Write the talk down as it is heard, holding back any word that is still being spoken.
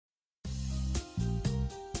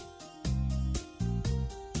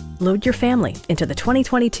Load your family into the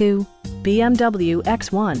 2022 BMW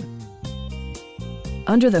X1.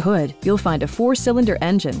 Under the hood, you'll find a 4-cylinder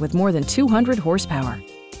engine with more than 200 horsepower.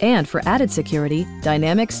 And for added security,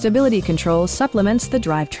 dynamic stability control supplements the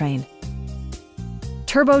drivetrain.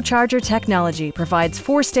 Turbocharger technology provides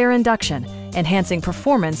forced air induction, enhancing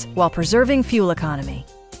performance while preserving fuel economy.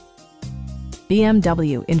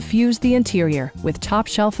 BMW infused the interior with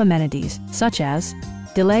top-shelf amenities such as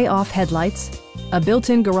delay-off headlights, a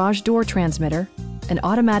built-in garage door transmitter, an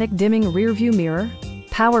automatic dimming rear-view mirror,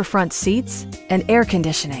 power front seats, and air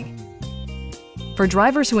conditioning. For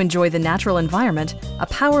drivers who enjoy the natural environment, a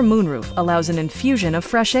power moonroof allows an infusion of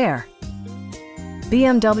fresh air.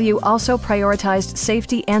 BMW also prioritized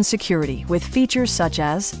safety and security with features such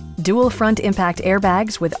as dual front impact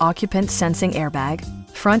airbags with occupant sensing airbag,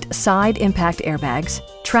 front side impact airbags,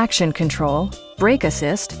 traction control, brake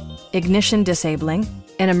assist, ignition disabling,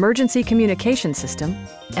 an emergency communication system,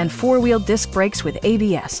 and 4-wheel disc brakes with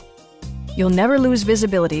ABS. You'll never lose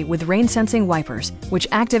visibility with rain-sensing wipers, which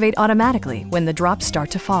activate automatically when the drops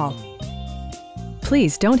start to fall.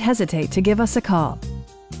 Please don't hesitate to give us a call.